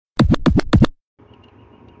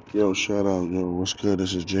Yo, shout out, yo, what's good?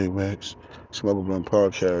 This is J Wax, Smoke Blunt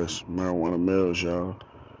Podcast, Marijuana Mills, y'all.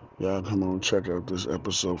 Y'all come on, check out this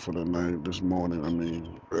episode for the night, this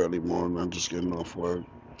morning. Early morning. I'm just getting off work.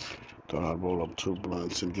 Thought I'd roll up two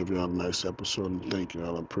blunts and give y'all a nice episode. And thank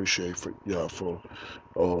y'all. I appreciate y'all for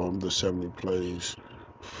the 70 plays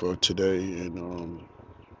for today. And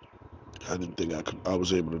I didn't think I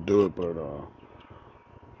was able to do it, but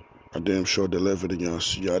I damn sure delivered, and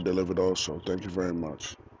y'all delivered also. Thank you very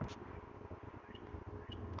much.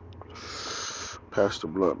 Pass the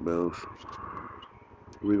blunt, Mills.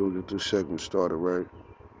 We gonna get this segment started, right?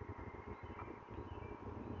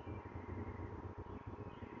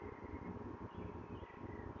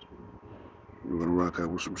 We're gonna rock out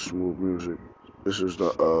with some smooth music. This is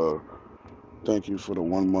the thank you for the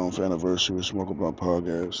 1 month anniversary of Smoke About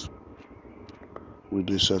Podcast. We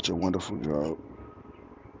did such a wonderful job.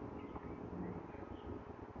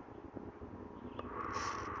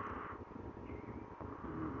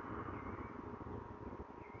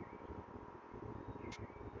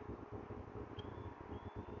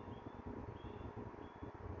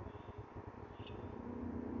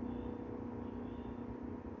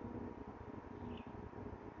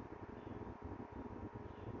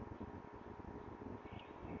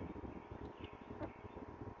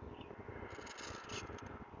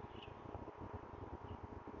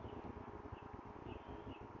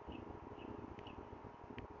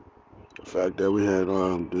 The fact that we had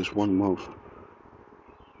this 1 month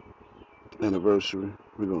anniversary,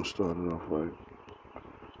 we're gonna start it off right.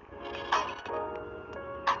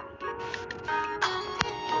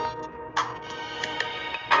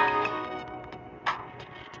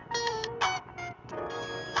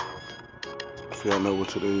 If y'all know what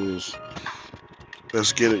today is,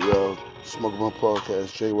 let's get it, y'all. Smoke About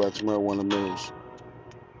Podcast, J Wax Marijuana Mills.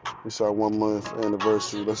 It's our 1 month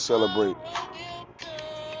anniversary. Let's celebrate.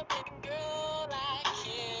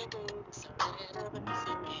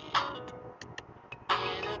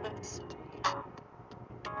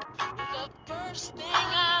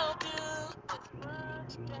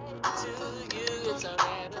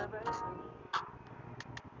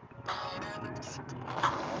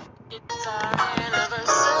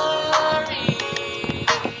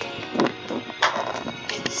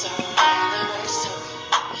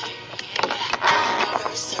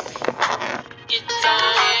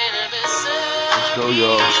 Let's go,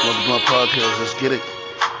 y'all. Smoke About Podcast. Let's get it.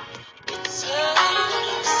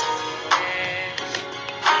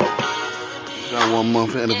 It's our 1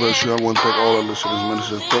 month anniversary. I want to thank all our listeners,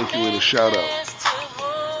 ministers. Thank you and a shout out.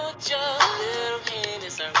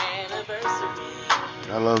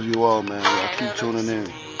 I love you all, man. Y'all keep tuning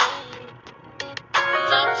in.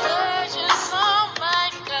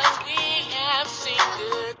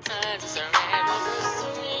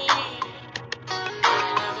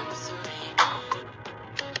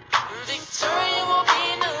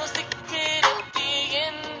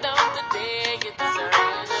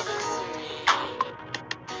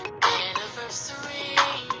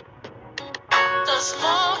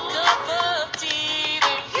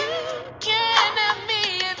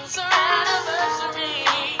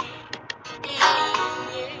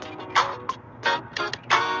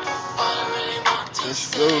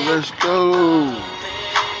 Let's go, let's go.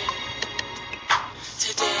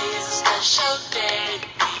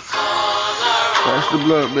 Pass the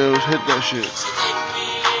blood, Mills. Hit that shit.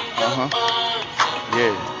 Uh-huh.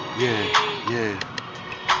 Yeah, yeah, yeah.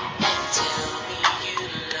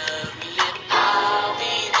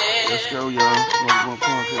 Let's go, y'all. Smoke One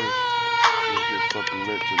Podcast. Let's get fucking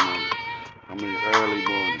lit tonight. Early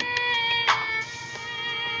morning.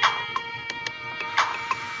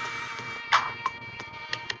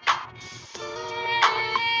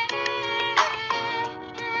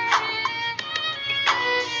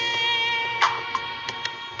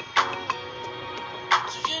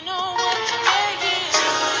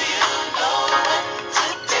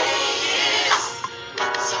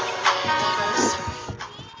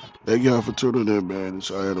 Thank y'all for tuning in, man.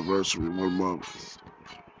 It's our anniversary, 1 month.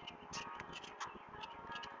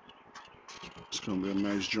 It's gonna be a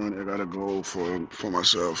nice journey. I got a goal for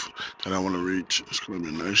myself that I want to reach. It's gonna be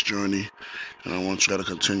a nice journey, and I want y'all to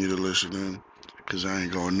continue to listen in, cause I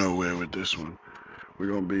ain't going nowhere with this one. We're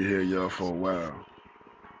gonna be here, y'all, for a while.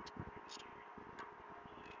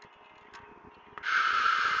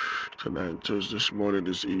 Tonight, just this morning,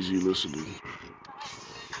 is easy listening.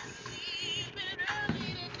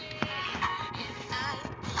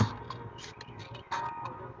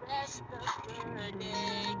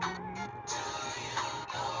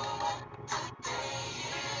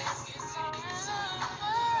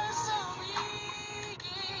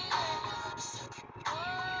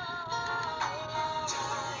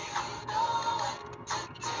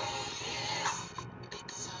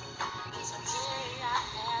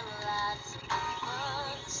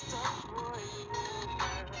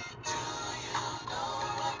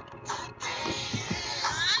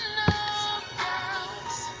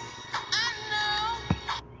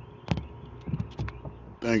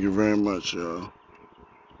 Thank you very much, y'all.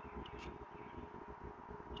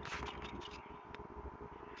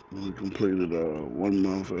 We completed a 1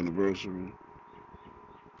 month anniversary.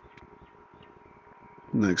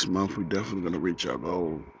 Next month, we definitely gonna reach our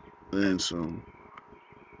goal and some,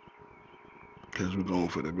 cause we're going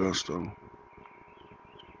for the gusto.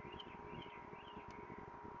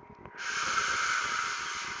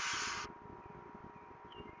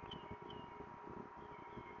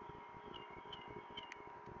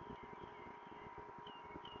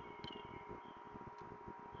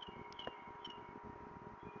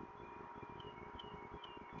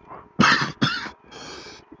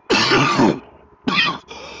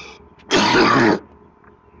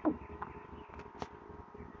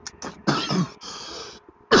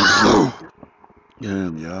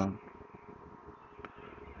 Damn, y'all.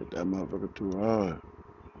 Hit that motherfucker too hard.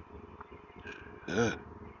 Yeah.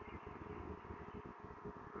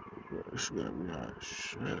 This got me hot as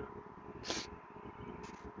shit.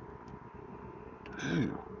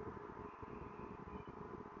 Damn.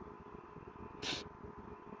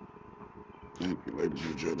 Thank you, ladies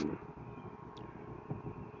and gentlemen.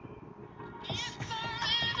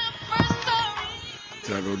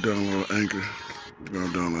 Y'all go download Anchor. Go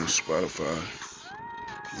download Spotify.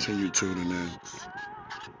 Continue tuning in.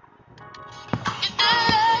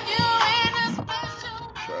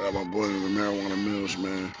 Shout out my boy in the Marijuana Mills,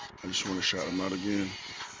 man. I just want to shout him out again.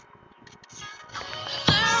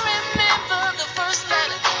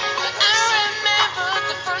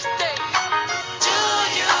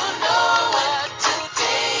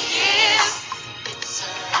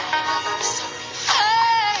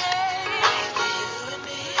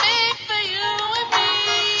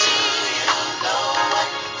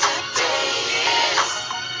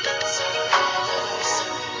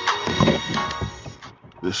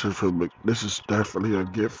 This is definitely a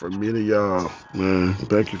gift from me to y'all, man.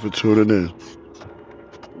 Thank you for tuning in.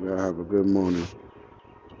 Y'all have a good morning.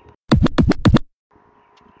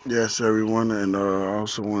 Yes, everyone, and I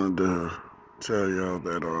also wanted to tell y'all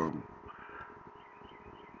that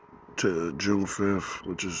to June 5th,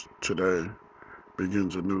 which is today,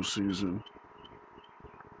 begins a new season.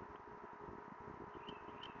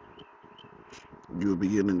 You'll be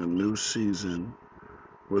getting a new season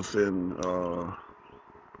within.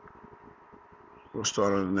 We'll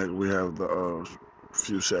start on the next. We have the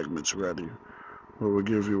few segments ready. Where we'll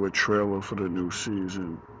give you a trailer for the new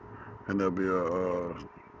season, and there'll be a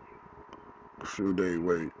few day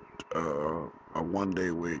wait, a 1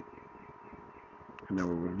 day wait, and then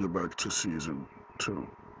we'll get back to season 2.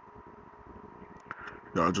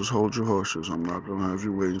 Y'all just hold your horses. I'm not gonna have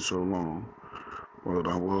you waiting so long. But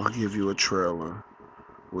I will give you a trailer,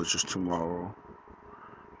 which is tomorrow,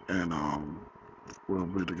 and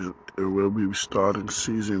we'll be starting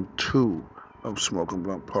season 2 of Smoking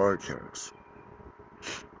Blunt Podcast.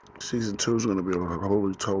 Season 2 is gonna be a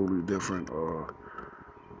wholly, totally different.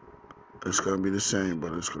 It's gonna be the same,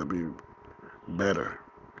 but it's gonna be better.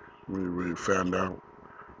 We found out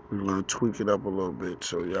we're gonna tweak it up a little bit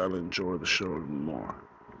so y'all enjoy the show even more.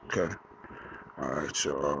 Okay. All right.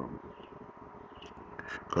 So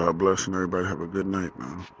God bless and everybody have a good night,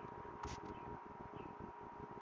 man.